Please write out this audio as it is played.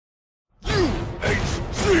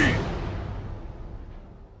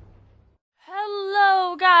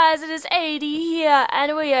guys, it is Ady here,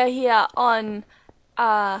 and we are here on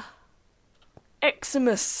Xmas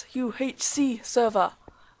UHC server.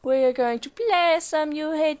 We are going to play some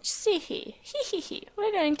UHC.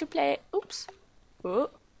 We're going to play. Oops. Oh.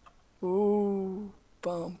 Ooh.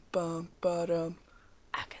 Bum bum ba-dum.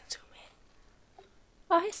 I can zoom in.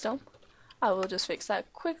 Oh, hey Storm. I will just fix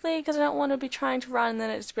that quickly because I don't want to be trying to run and then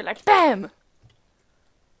it just be like BAM!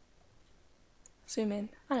 Zoom in.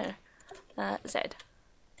 I don't know. Z.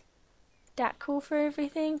 That cool for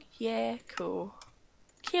everything? Yeah, cool.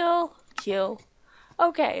 Kill. Kill.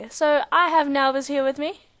 Okay, so I have Nalbis here with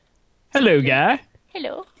me. Hello, guy.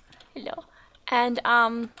 Hello. Hello. And,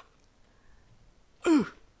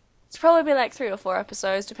 it's probably be like 3 or 4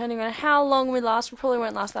 episodes, depending on how long we last. We probably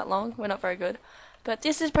won't last that long. We're not very good. But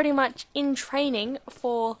this is pretty much in training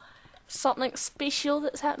for something special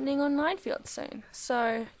that's happening on Minefield soon.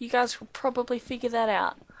 So, you guys will probably figure that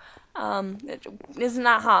out. It isn't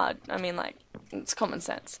that hard. I mean, like, it's common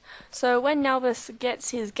sense. So, when Nalbis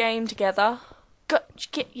gets his game together,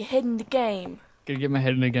 get your head in the game. Gotta get my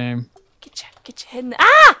head in the game. Get your head in the—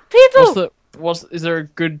 Ah! People! Is there a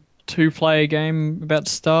good 2-player game about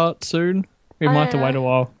to start soon? We might have to wait a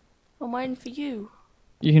while. I'm waiting for you.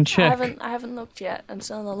 You can check. I haven't looked yet. I'm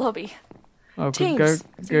still in the lobby. Oh, Teams.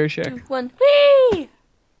 go check. 2, 1. Whee!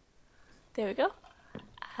 There we go.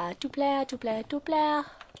 2 player.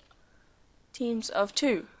 Teams of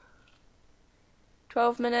 2.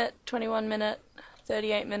 12 minute, 21 minute,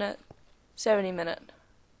 38 minute, 70 minute.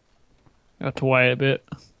 Got to wait a bit.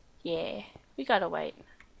 Yeah, we gotta wait.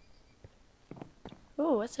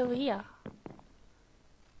 Ooh, what's over here?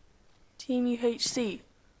 Team UHC.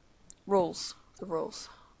 Rules. The rules.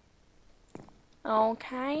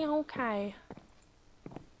 Okay.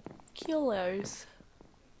 Kilos.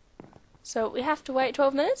 So we have to wait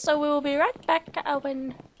 12 minutes, so we will be right back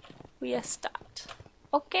when we start.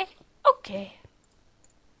 Okay? Okay.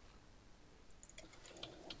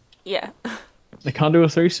 Yeah. They can't do a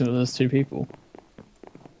threesome if there's 2 people.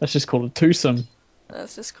 That's just called a twosome.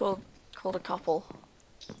 That's just called a couple.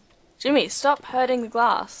 Jimmy, stop hurting the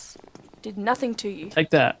glass. Did nothing to you. Take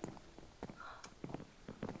that.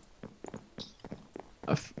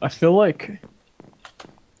 I feel like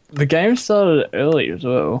the game started early as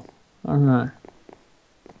well. I don't know.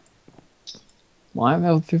 Why aren't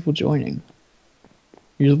other people joining?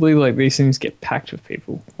 Usually, like, these things get packed with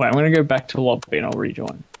people. Wait, I'm gonna go back to lobby and I'll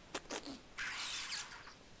rejoin.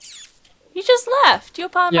 You just left. You're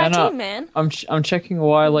part of my team, man. I'm checking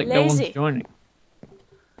why no one's joining.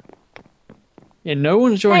 Yeah, no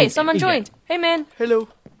one's joining. Hey, someone joined. Hey, man. Hello.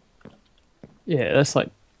 Yeah, that's like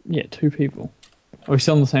 2 people. Are we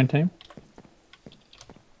still on the same team?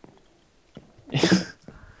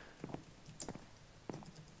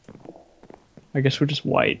 I guess we'll just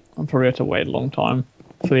wait. I'll probably have to wait a long time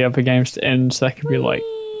for the other games to end, so that could be like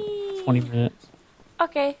 20 minutes.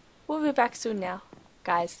 Okay, we'll be back soon now,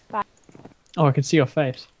 guys. Bye. Oh, I can see your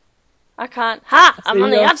face. I can't. Ha! I'm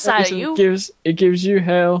on the outside of you. It gives you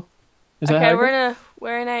hell. Is that okay, how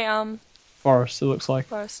we're in a forest. It looks like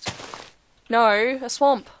forest. No, a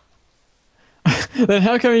swamp. Then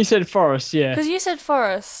how come you said forest? Yeah. Because you said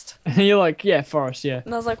forest. And you're like, yeah, forest, yeah.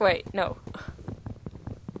 And I was like, wait, no.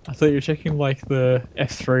 I thought you were checking like the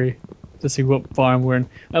F3 to see what biome we're in.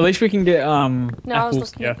 At least we can get No, apples. I was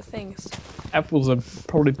looking at the things. Apples are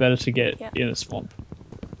probably better to get in a swamp.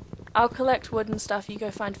 I'll collect wood and stuff. You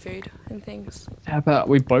go find food and things. How about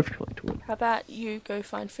we both collect wood? How about you go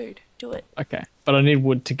find food? Do it. Okay, but I need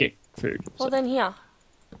wood to get food. Well, then here.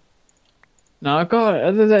 No, I got it.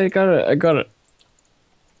 I got it.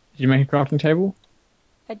 Did you make a crafting table?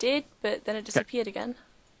 I did, but then it disappeared again.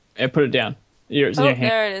 Yeah, put it down. It's in your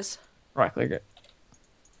hand. There it is. Right click it.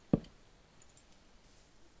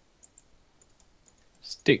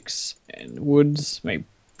 Sticks and woods may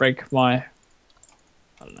break my... I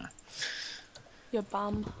don't know. Your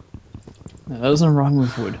bum. No, that doesn't rhyme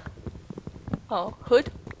with wood. Oh,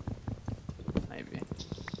 hood? Maybe.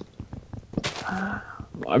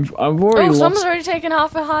 I've already lost... someone's already taken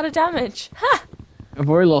half a heart of damage. Ha! I've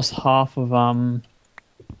already lost half of my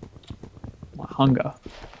hunger.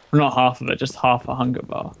 Well, not half of it, just half a hunger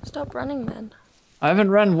bar. Stop running, then. I haven't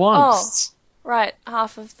run once. Oh, right,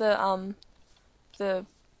 half of the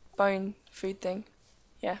bone food thing.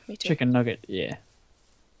 Yeah, me too. Chicken nugget, yeah.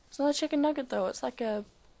 It's not a chicken nugget though. It's like a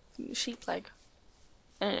sheep leg.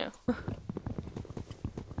 I don't know.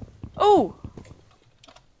 Oh.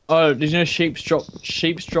 Oh, did you know sheeps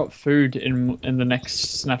drop food in the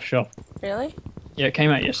next snapshot? Really? Yeah, it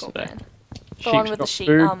came out yesterday. Cool, the one with the sheep,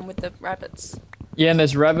 with the rabbits. Yeah, and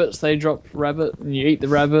there's rabbits. They drop rabbit, and you eat the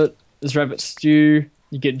rabbit. There's rabbit stew.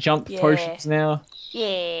 You get jump potions now.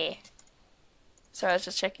 Yeah. Sorry, I was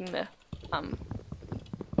just checking the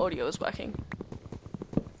audio is working.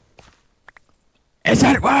 Is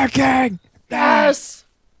it working? Yes!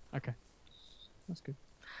 Okay. That's good.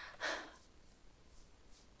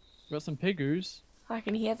 Got some pigoos. I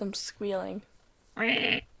can hear them squealing.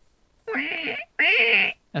 That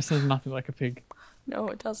sounds nothing like a pig. No,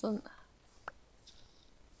 it doesn't.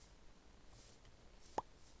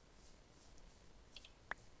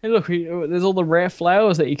 Hey, look, there's all the rare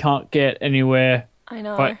flowers that you can't get anywhere I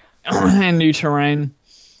know. but in new terrain.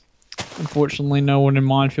 Unfortunately, no one in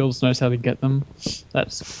minefields knows how to get them.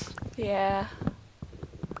 That's. Yeah.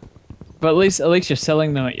 But at least you're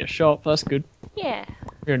selling them at your shop. That's good. Yeah.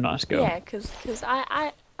 You're a nice girl. Yeah, because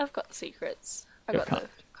I've got the secrets. I've got the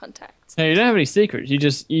contacts. No, you don't have any secrets.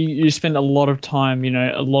 You spend a lot of time,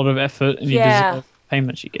 a lot of effort, and you deserve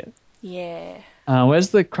payments you get. Yeah. Where's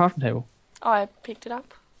the crafting table? Oh, I picked it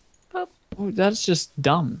up. Boop. Oh, that's just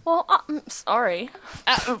dumb. Well, sorry.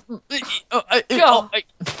 God.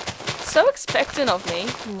 So expectant of me.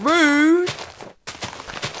 Rude.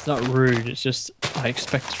 It's not rude. It's just I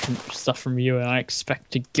expect stuff from you, and I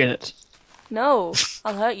expect to get it. No,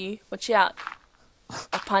 I'll hurt you. Watch out.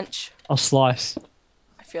 I'll punch. I'll slice.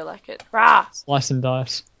 I feel like it. Rah! Slice and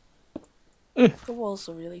dice. The walls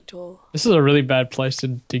are really tall. This is a really bad place to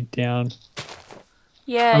dig down.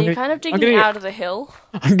 Yeah, you're kind of digging out of the hill.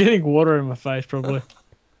 I'm getting water in my face, probably.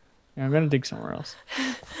 Yeah, I'm going to dig somewhere else.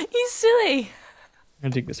 You silly. I'm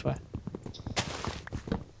going to dig this way.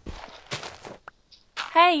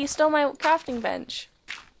 Hey, you stole my crafting bench.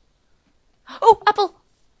 Oh, apple!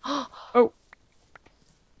 Oh.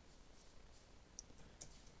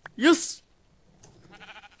 Yes!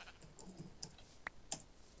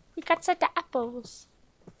 We got set of apples.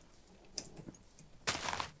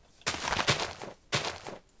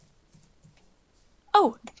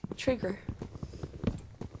 Oh, trigger.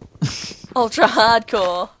 Ultra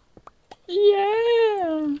hardcore.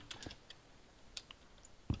 Yeah!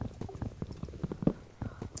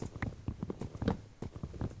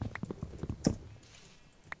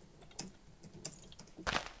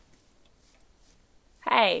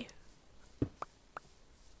 Hey.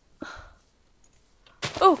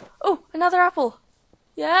 Oh, another apple.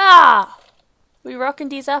 Yeah! We rockin'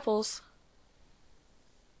 these apples.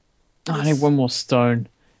 Oh, I need one more stone,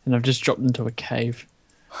 and I've just dropped into a cave.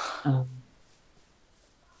 Well,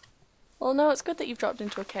 no, it's good that you've dropped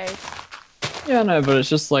into a cave. Yeah, I know, but it's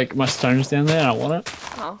just like my stone's down there and I want it.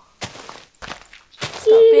 Oh. Stop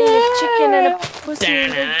being a chicken and a pussy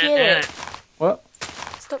and go get it. What?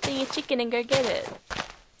 Stop being a chicken and go get it.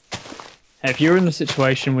 Hey, if you were in the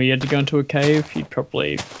situation where you had to go into a cave, you'd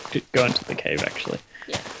probably go into the cave, actually.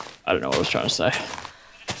 Yeah. I don't know what I was trying to say.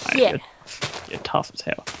 Yeah. You're tough as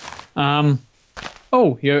hell.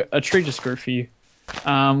 Oh, a tree just grew for you.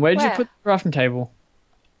 Where did you put the crafting table?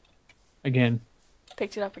 Again.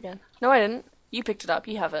 Picked it up again. No, I didn't. You picked it up.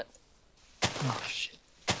 You have it. Oh, shit.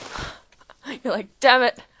 You're like, damn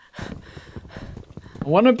it. I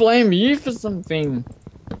want to blame you for something.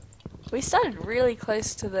 We started really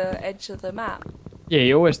close to the edge of the map. Yeah,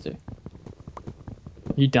 you always do.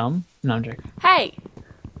 You dumb? No, I'm joking. Hey!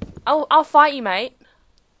 I'll fight you, mate.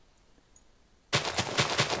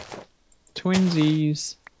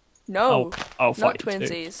 Twinsies. No. I'll fight not you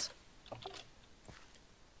twinsies.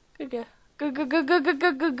 Good go. Good go, good go, good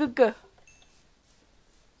go, good go, good go.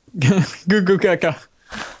 Goo goo gaga.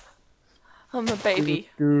 I'm a baby.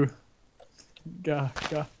 Goo. Ga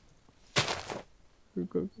ga. Goo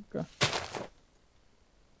goo ga.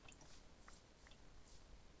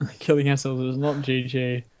 Killing ourselves is not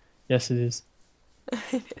GG. Yes, it is. It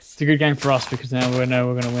is. It's a good game for us because now we know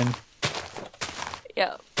we're going to win.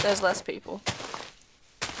 Yeah, there's less people.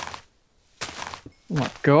 Oh my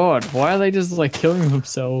god, why are they just like killing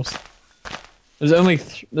themselves? There's only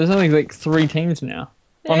like 3 teams now.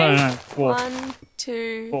 Oh no, 4. 1,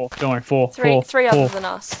 2, 4. Don't worry, 4. 3. 4, 3 4. other than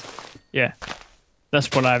us. Yeah, that's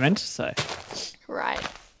what I meant to say. Right.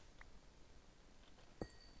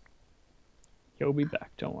 He'll be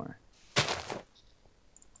back. Don't worry.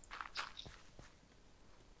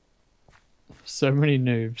 So many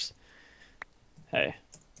noobs. Hey,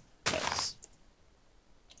 that's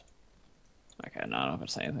okay. No, I'm not gonna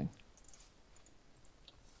say anything.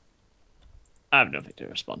 I have nothing to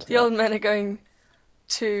respond to. The old men are going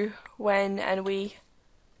to when, and we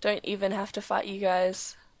don't even have to fight you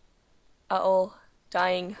guys at all.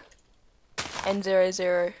 Dying.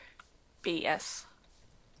 N00 BS.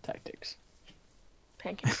 Tactics.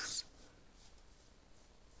 Pancakes.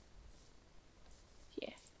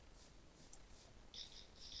 Yeah.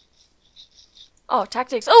 Oh,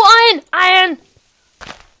 tactics. Oh, iron! Iron!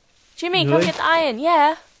 Jimmy, Really? come get the iron.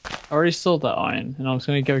 Yeah. I already saw that iron, and I was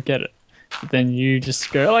going to go get it. But then you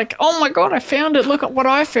just go like, "Oh my god, I found it! Look at what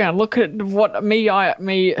I found! Look at what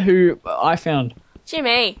who I found."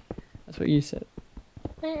 Jimmy. That's what you said. I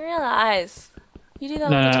didn't realise. You do that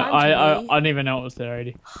No, all the no, time, I Jimmy. didn't even know it was there,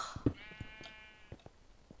 Ady.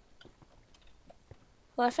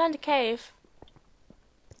 Well, I found a cave.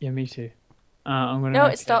 Yeah, me too. I'm gonna. No,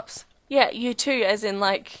 make it stops. Yeah, you too, as in,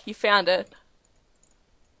 like, you found it.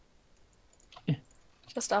 Yeah.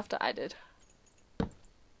 Just after I did.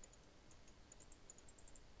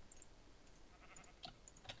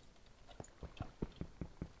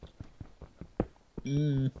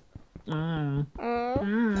 Mm. Mm.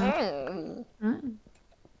 Mm. Mm.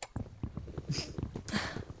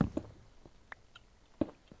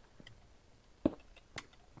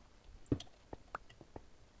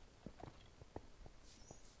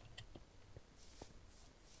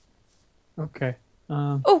 Okay.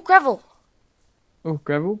 Oh, gravel! Oh,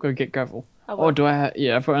 gravel. Go get gravel. Oh, Oh, well. do I?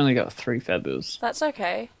 Yeah, I've only got 3 feathers. That's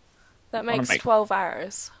okay. That Wanna makes make- 12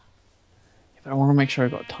 arrows. But I want to make sure I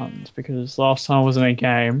got tons because last time I was in a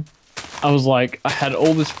game, I was like, I had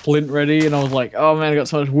all this flint ready, and I was like, oh man, I got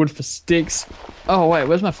so much wood for sticks. Oh wait,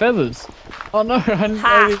 where's my feathers? Oh no, I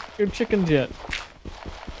hadn't killed chickens yet.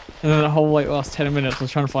 And then the whole like last 10 minutes, I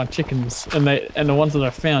was trying to find chickens, and the ones that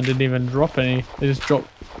I found didn't even drop any. They just dropped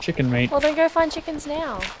chicken meat. Well, then go find chickens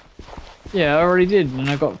now. Yeah, I already did, and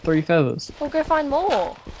I got 3 feathers. Well, go find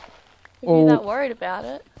more. If Well- you're that worried about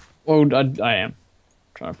it. Well, I am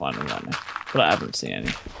trying to find them right now, but I haven't seen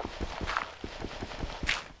any.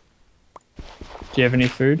 Do you have any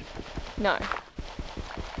food? No.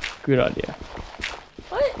 Good idea.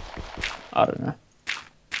 What? I don't know.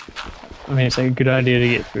 I mean, it's a good idea to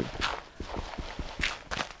get food.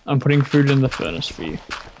 I'm putting food in the furnace for you.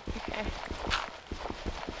 Okay.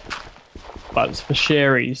 But it's for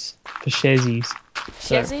Sherry's. For Shezzies.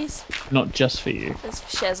 So, Shezzies? not just for you. It's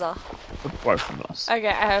for Shezza. For both of us. Okay,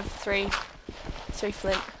 I have 3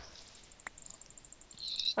 flint.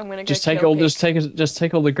 I'm gonna go Just take kill all pig. just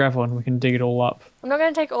take all the gravel and we can dig it all up. I'm not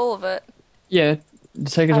gonna take all of it. Yeah,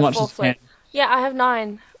 take as I have much 4 as you flint. can. Yeah, I have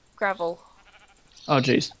 9 gravel Oh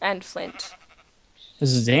jeez. and flint.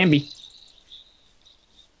 This is Zambi.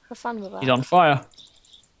 Have fun with that. He's on fire.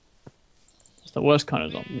 It's the worst kind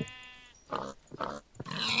of zombie.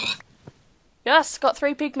 Yes, got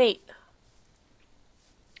 3 pig meat.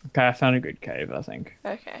 Okay, I found a good cave, I think.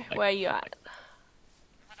 Okay, where are you at?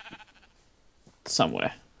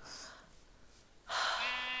 Somewhere.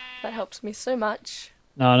 That helps me so much.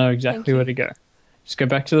 No, I know Thank exactly you. where to go. Just go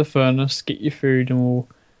back to the furnace, get your food, and we'll...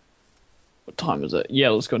 What time is it? Yeah,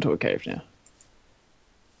 let's go into a cave now.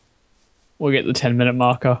 We'll get the 10-minute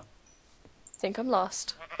marker. Think I'm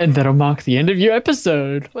lost. And that'll mark the end of your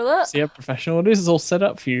episode. Will it? See how professional it is? It's all set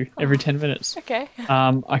up for you every 10 minutes. Okay.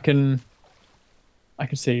 I can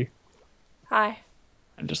see you. Hi.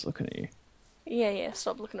 I'm just looking at you. Yeah,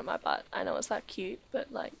 stop looking at my butt. I know it's that cute,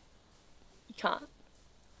 but, like, you can't.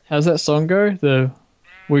 How's that song go? The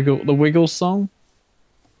Wiggle song?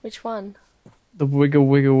 Which one? The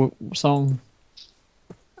Wiggle song.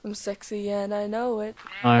 I'm sexy and I know it.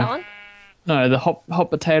 No. That one? No, the hot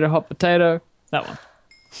potato. That one.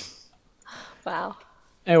 Wow.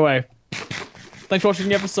 Anyway, thanks for watching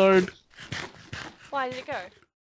the episode. Why did it go?